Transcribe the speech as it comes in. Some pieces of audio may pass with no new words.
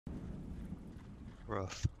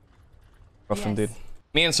Rough. Rough Yes. indeed.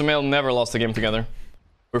 Me and Sumail never lost a game together.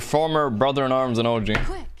 We're former brother-in-arms and OG.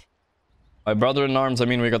 Quick. By brother-in-arms, I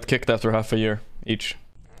mean we got kicked after half a year each.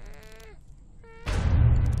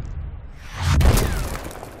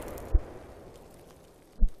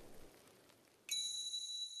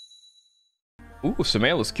 Ooh,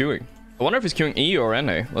 Sumail is queuing. I wonder if he's queuing EU or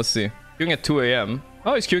NA. Let's see. Queuing at 2 AM.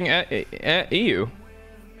 Oh, he's queuing at EU.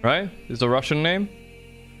 Right? Is the Russian name?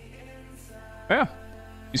 Yeah.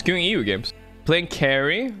 He's queuing EU games. Playing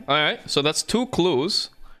carry. Alright, so that's 2 clues.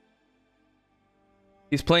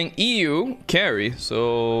 He's playing EU carry.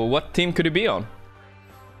 So what team could he be on?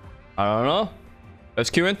 I don't know. Let's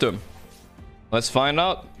queue into him. Let's find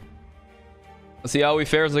out. Let's see how he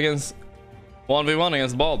fares against 1v1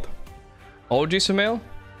 against Bald. OG.Sumail?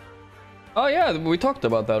 Oh yeah, we talked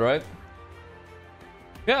about that, right?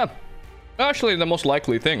 Yeah. Actually, the most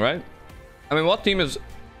likely thing, right? I mean, what team is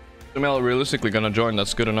Sumail realistically gonna join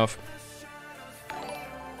that's good enough?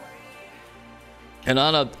 And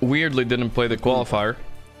Anna weirdly didn't play the qualifier.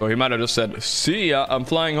 So he might have just said, see ya, I'm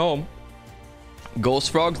flying home.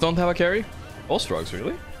 Ghost Frogs don't have a carry? Ghost Frogs,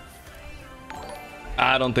 really?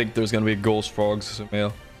 I don't think there's gonna be Ghost Frogs,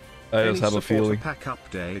 Sumail. I just have a feeling. Pack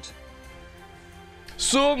update.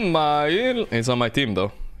 Sumail! He's on my team though.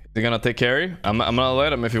 Is he gonna take carry? I'm gonna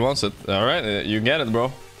let him if he wants it. Alright, you get it,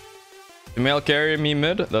 bro. Sumail carry me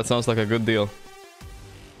mid? That sounds like a good deal.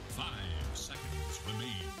 5 seconds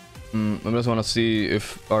remain. I just wanna see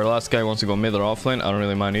if our last guy wants to go mid or offlane. I don't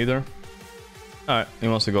really mind either. Alright, he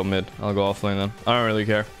wants to go mid. I'll go offlane then. I don't really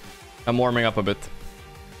care. I'm warming up a bit.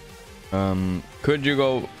 Could he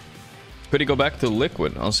go back to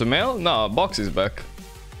liquid? On Sumail? No, Box is back.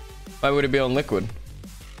 Why would he be on liquid?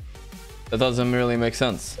 That doesn't really make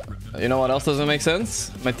sense. You know what else doesn't make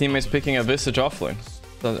sense? My teammate's picking a Visage offlane.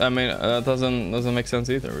 I mean, that doesn't make sense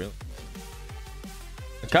either, really.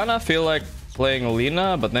 I kinda feel like playing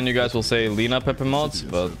Lina, but then you guys will say Lina Pepe mods,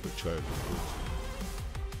 but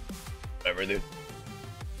whatever, dude.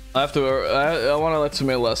 I want to let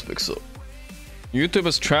Sumail last pick, so YouTube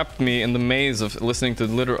has trapped me in the maze of listening to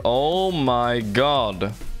literal. Oh my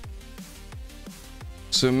god.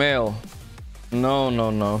 Sumail.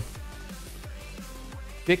 No.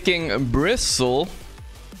 Picking Bristle.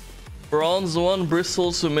 Bronze 1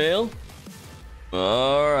 Bristle Sumail.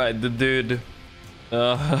 Alright, the dude.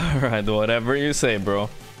 Alright, whatever you say, bro.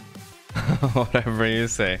 Whatever you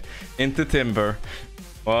say. Into Timber.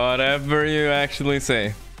 Whatever you actually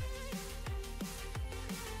say.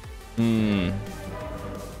 The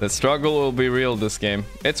struggle will be real this game.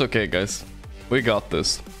 It's okay, guys. We got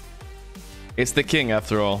this. It's the king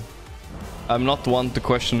after all. I'm not one to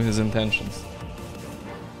question his intentions.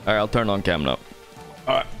 Alright, I'll turn on cam now.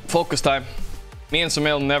 Alright, focus time. Me and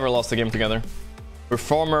Sumail never lost a game together. We're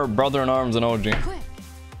former brother-in-arms and OG. Quick.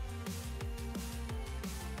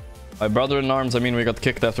 By brother-in-arms, I mean we got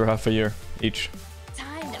kicked after half a year each.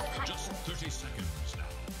 Time to fight. Just 30 seconds now.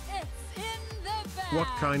 It's in the bag. What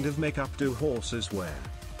kind of makeup do horses wear?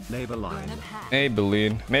 Neighbor line.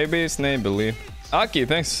 Maybelline. Maybe it's Maybelline. Aki,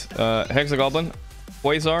 thanks. Hexagoblin.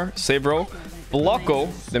 Quasar. Sabro. Blocko.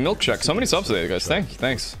 The Milkshake. So many subs today, guys.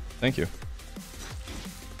 Thanks. Thank you.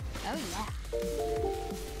 Oh yeah.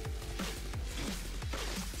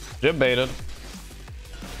 Jib baited.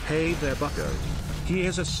 Hey there, bucko.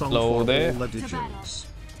 Here's a song Hello for there. all the digits.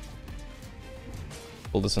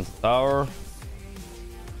 Pull this into tower.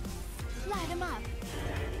 Light 'em up.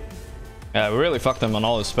 Yeah, we really fucked him on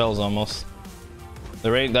all his spells almost. The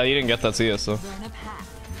raid that you didn't get that CS though. Burn a pack.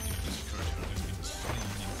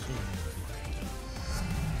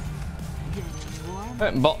 Getting warm.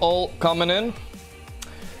 Hey, Bottle coming in.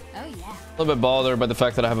 Oh yeah. A little bit bothered by the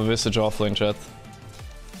fact that I have a Visage offlane, chat.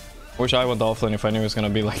 Wish I went offlane if I knew it was gonna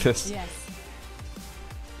be like this. Yes.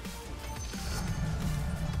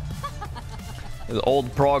 The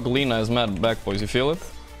old prog Lina is mad back, boys. You feel it?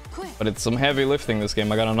 Quick. But it's some heavy lifting this game.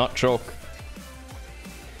 I gotta not choke.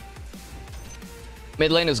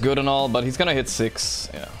 Mid lane is good and all, but he's gonna hit 6.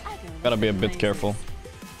 Yeah, gotta be a bit careful.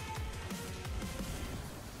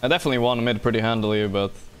 I definitely won mid pretty handily,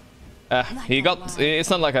 but he got. It's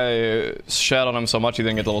not like I shat on him so much he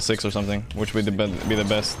didn't get level 6 or something, which would be the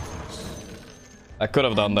best. I could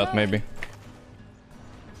have done that maybe.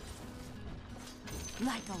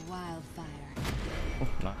 Like a wildfire. Oh,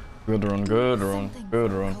 no. Good run. Good run.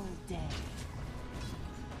 Cold day.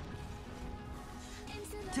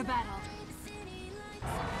 To battle.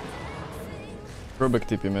 Rubik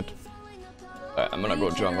TP mid. I'm gonna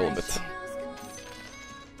go jungle a bit.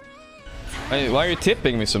 Hey, why are you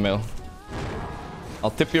tipping me, Sumail?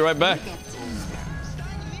 I'll tip you right back.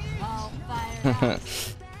 All fired up.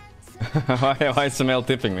 why is Sumail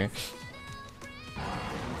tipping me?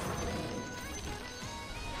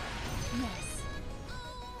 Yes.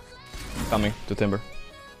 Coming to Timber.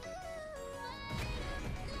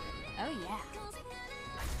 Oh yeah.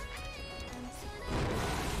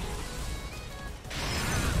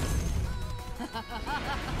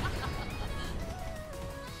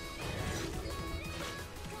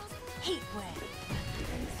 Heat wave.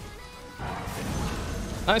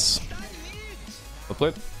 Nice. Well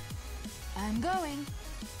played. I'm going.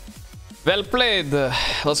 Well played.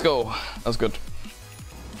 Let's go. That's good.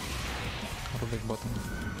 Rubik bottom.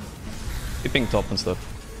 Keeping top and stuff.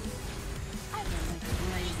 I don't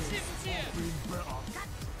like blazes.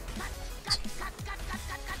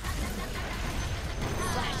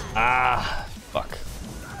 Ah, fuck.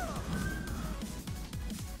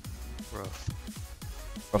 Rough.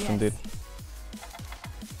 Rough Yes. indeed.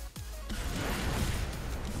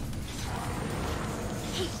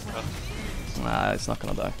 Nah, it's not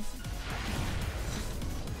gonna die.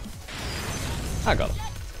 I got it.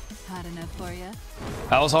 Hot enough for you?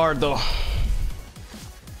 That was hard though.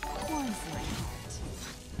 Warms my heart.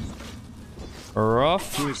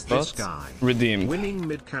 Rough, Who is this but guy? redeemed. Winning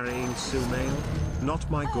mid carrying Sumail? Not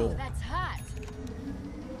my Oh, goal. that's hot.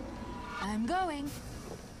 I'm going.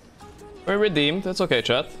 We redeemed. It's okay,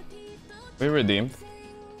 chat. We redeemed.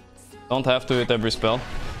 Don't have to hit every spell.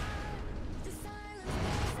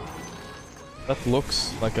 That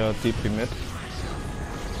looks like a TP mid.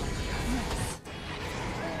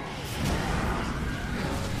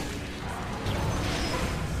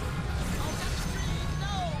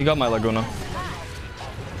 He got my Laguna.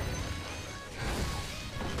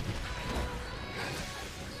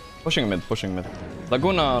 Pushing mid, pushing mid.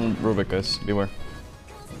 Laguna on Rubik, guys. Beware.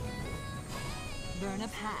 Burn a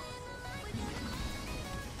path.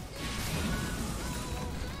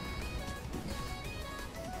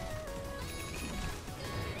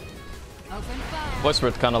 Open fire. Voice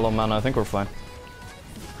Spirit kinda low mana. I think we're fine.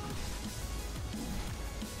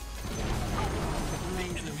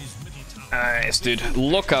 Nice, dude.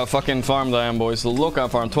 Look how fucking farmed I am, boys. Look how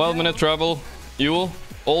farmed. 12-minute travel. Yule.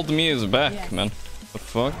 Old me is back, Yes. man. What the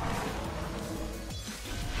fuck?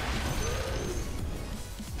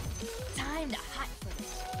 Time to hot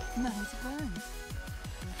foot. Money to burn.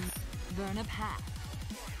 Burn a path.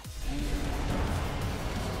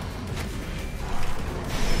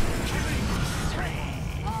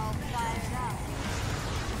 All fired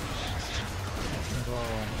up.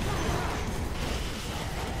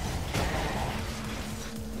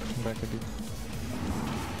 Back a bit.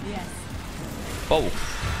 Yes. Oh.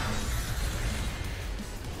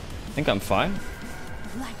 I think I'm fine.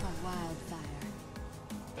 Like a wildfire.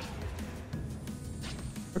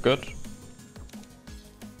 We're good.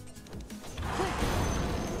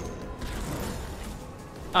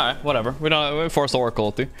 Alright, whatever. We forced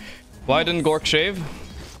Oracle ulti. Why didn't Gorgc shave?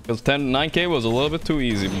 Because 9k was a little bit too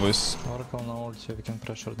easy, boys. Oracle no ulti, we can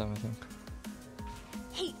pressure them, I think.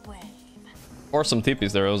 Heat wave. Or some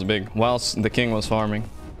TPs there, it was big. Whilst the king was farming.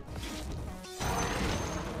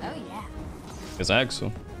 Oh yeah. His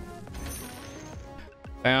Agsu.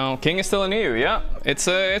 Now, king is still in EU, yeah. It's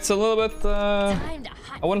a little bit, Time to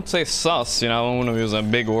hot. I wouldn't say sus, you know, I wouldn't use a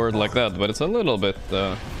big word like that, but it's a little bit,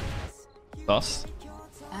 sus.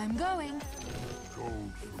 I'm going.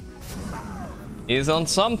 He's on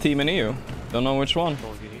some team in EU. Don't know which one.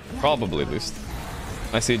 Probably, at least.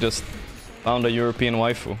 I see just found a European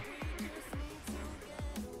waifu.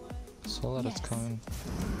 Solar is coming.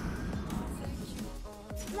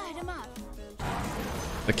 Light 'em up.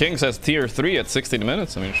 The king says tier 3 at 16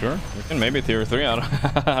 minutes. I mean, sure. We can maybe tier 3. I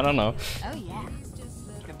don't, I don't know. Oh yeah.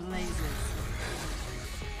 The blazes.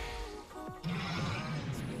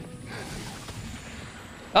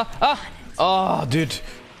 Ah! Oh, dude.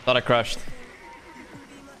 Thought I crashed.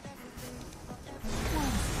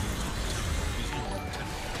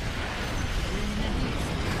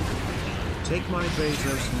 Take my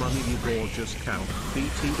Bezos money, you gorgeous cow.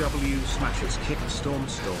 BTW smashes kick Storm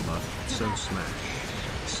Stormer, so smash.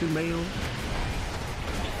 Sumail.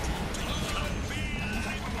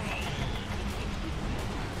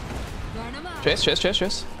 Burn 'em up.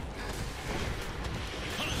 Chase.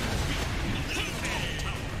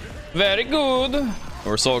 Very good.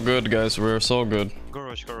 We're so good, guys. We're so good.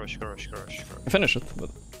 Gorgc. Finish it, but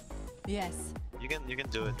Yes. You can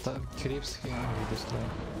do it. The creeps can be destroyed.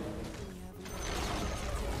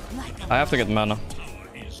 Like a I have to get mana.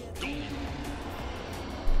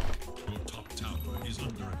 Your top tower is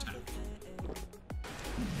under attack.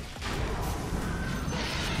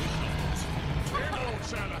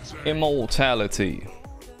 Immortality.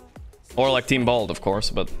 Or like Team Bald, of course,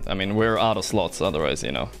 but I mean, we're out of slots otherwise,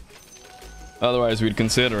 you know. Otherwise, we'd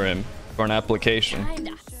consider him for an application.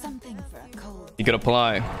 Kinda something for a cold. He could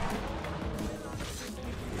apply.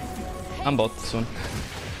 I'm bot this one.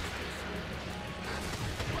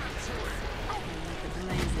 I can lead the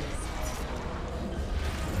blazes.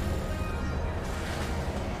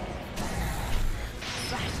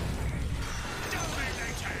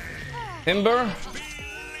 Timber?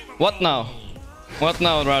 What now? What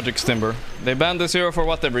now, Rajjix Timber? They banned this hero for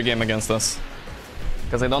what every game against us?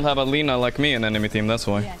 Because they don't have a Lina like me in enemy team, that's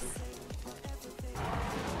why. Yes.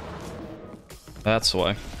 That's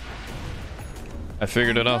why. I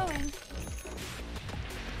figured it out. Going.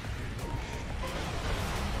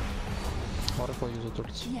 What if I use a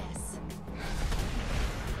torch? Yes.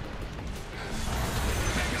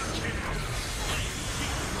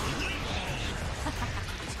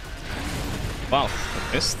 Wow,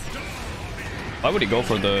 I missed. Why would he go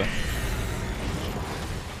for the...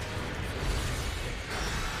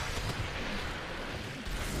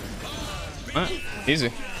 Ah,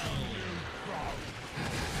 easy.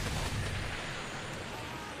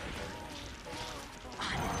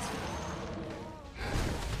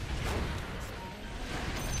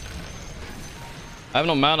 I have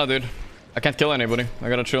no mana, dude. I can't kill anybody. I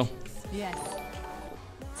gotta chill. Yes.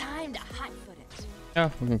 Time to hot-foot it. Yeah,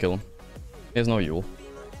 we can kill him. He has no Yule.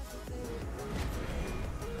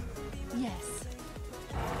 Yes.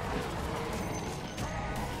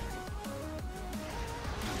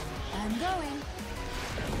 I'm going.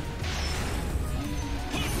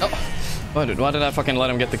 Oh, why did I fucking let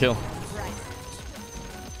him get the kill? Right.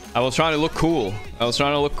 I was trying to look cool.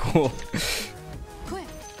 Quick.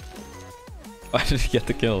 Why did he get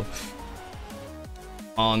the kill?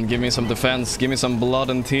 On, give me some defense. Give me some blood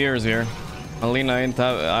and tears here. Lina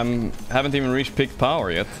haven't even reached peak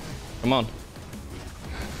power yet. Come on.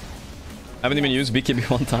 I haven't even used BKB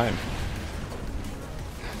one time.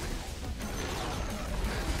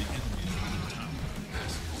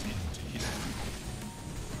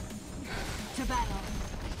 To battle.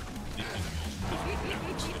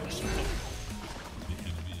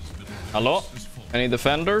 Hello? Any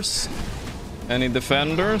defenders? Any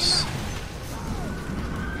defenders?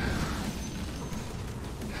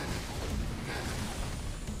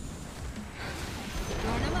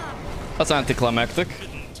 Burn 'em up. That's anticlimactic.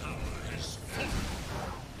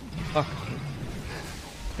 Fuck.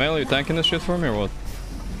 Mail, you tanking this shit for me or what?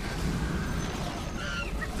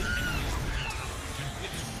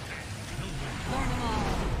 Burn 'em all.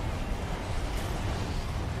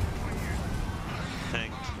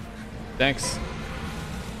 Tank. Thanks.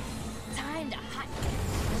 Time to hot.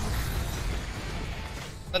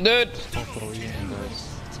 Dude! Stop ruining guys.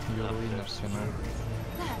 You're ruiners, you know.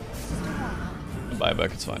 That's just a warm-up.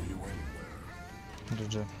 Buyback, it's fine.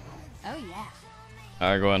 GG. Oh yeah.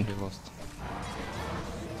 Alright, go on. We lost.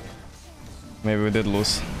 Maybe we did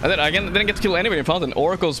lose. Didn't get to kill anybody in Fountain.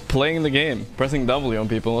 Oracle's playing the game. Pressing W on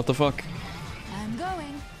people, what the fuck? I'm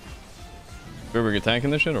going. We're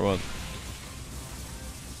tanking this shit or what?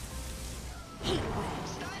 Heat wave.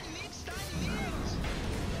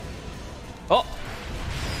 Oh!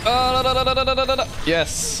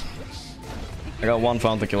 Yes! I got one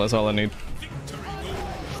Fountain kill, that's all I need.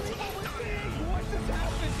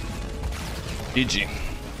 GG.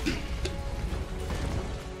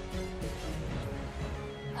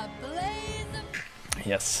 A blaze of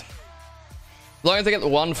Yes. As long as I get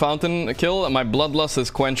one Fountain kill, my bloodlust is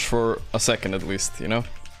quenched for a second at least, you know?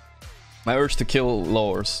 My urge to kill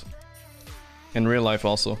lowers. In real life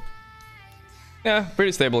also. Yeah,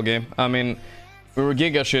 pretty stable game. I mean, we were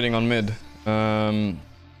giga shitting on mid.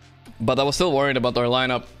 But I was still worried about our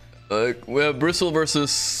lineup. We have Bristle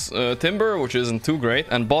versus Timber, which isn't too great.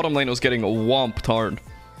 And bottom lane was getting whomped hard.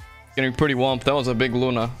 Getting pretty whomped. That was a big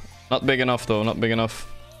Luna. Not big enough though, not big enough.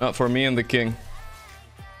 Not for me and the king.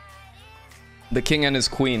 The king and his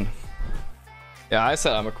queen. Yeah, I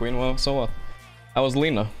said I'm a queen, well, so what? I was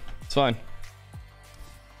Lina. It's fine.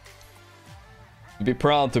 Be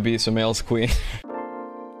proud to be Sumail's queen.